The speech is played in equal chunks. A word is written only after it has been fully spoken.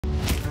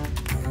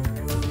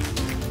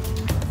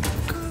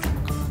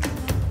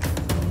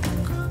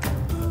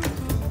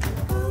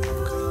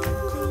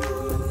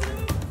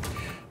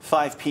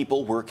5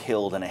 people were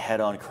killed in a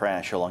head-on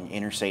crash along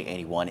Interstate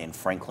 81 in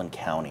Franklin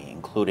County,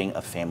 including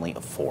a family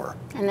of 4.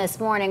 And this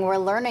morning, we're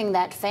learning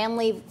that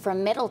family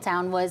from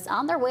Middletown was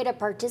on their way to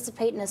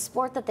participate in a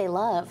sport that they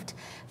loved.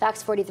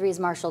 Fox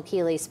 43's Marshall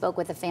Keeley spoke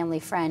with a family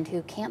friend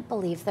who can't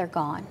believe they're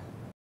gone.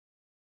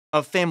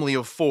 A family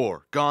of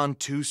 4 gone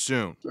too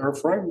soon. They're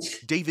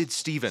friends. David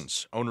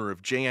Stevens, owner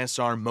of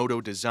JSR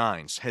Moto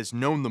Designs, has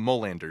known the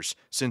Molanders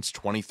since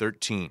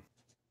 2013.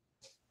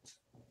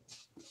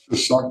 It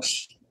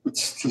sucks.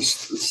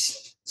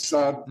 It's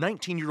sad.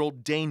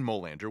 19-year-old Dane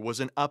Molander was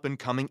an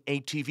up-and-coming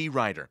ATV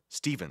rider.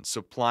 Stevens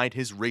supplied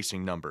his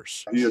racing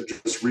numbers. He had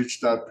just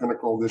reached that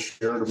pinnacle this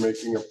year to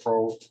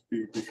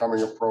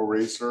becoming a pro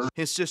racer.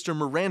 His sister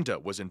Miranda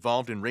was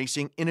involved in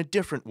racing in a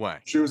different way.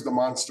 She was the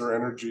Monster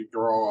Energy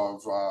girl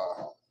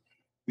of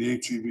the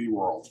ATV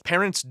world.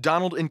 Parents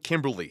Donald and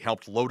Kimberly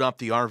helped load up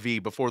the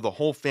RV before the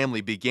whole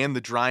family began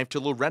the drive to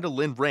Loretta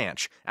Lynn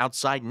Ranch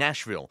outside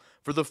Nashville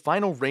for the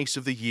final race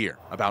of the year.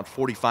 About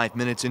 45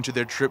 minutes into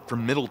their trip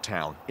from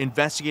Middletown,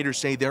 investigators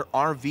say their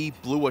RV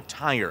blew a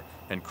tire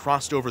and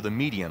crossed over the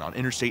median on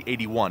Interstate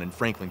 81 in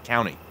Franklin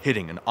County,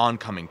 hitting an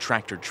oncoming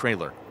tractor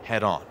trailer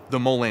head-on. The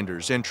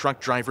Molanders and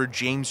truck driver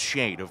James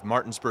Shade of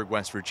Martinsburg,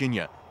 West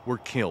Virginia, were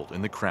killed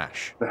in the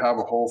crash. To have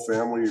a whole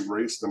family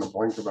erased in a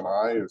blink of an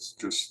eye is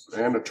just,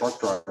 and a truck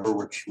driver,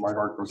 which my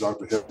heart goes out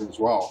to him as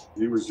well.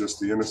 He was just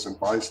the innocent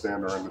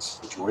bystander in this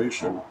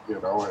situation,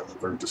 you know, and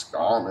they're just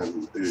gone,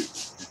 and you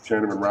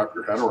can't even wrap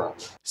your head around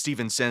it.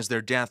 Stevens says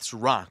their deaths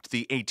rocked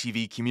the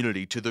ATV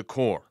community to the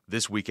core.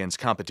 This weekend's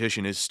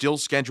competition is still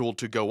scheduled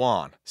to go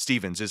on.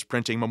 Stevens is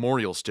printing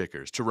memorial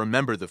stickers to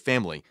remember the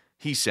family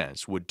he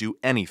says would do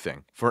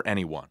anything for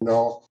anyone. You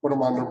know, put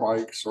them on their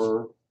bikes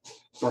or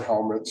their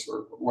helmets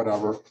or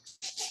whatever.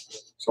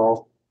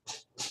 So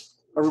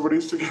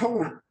everybody's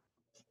together.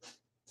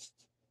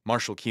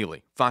 Marshall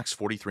Keeley, Fox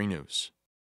 43 News.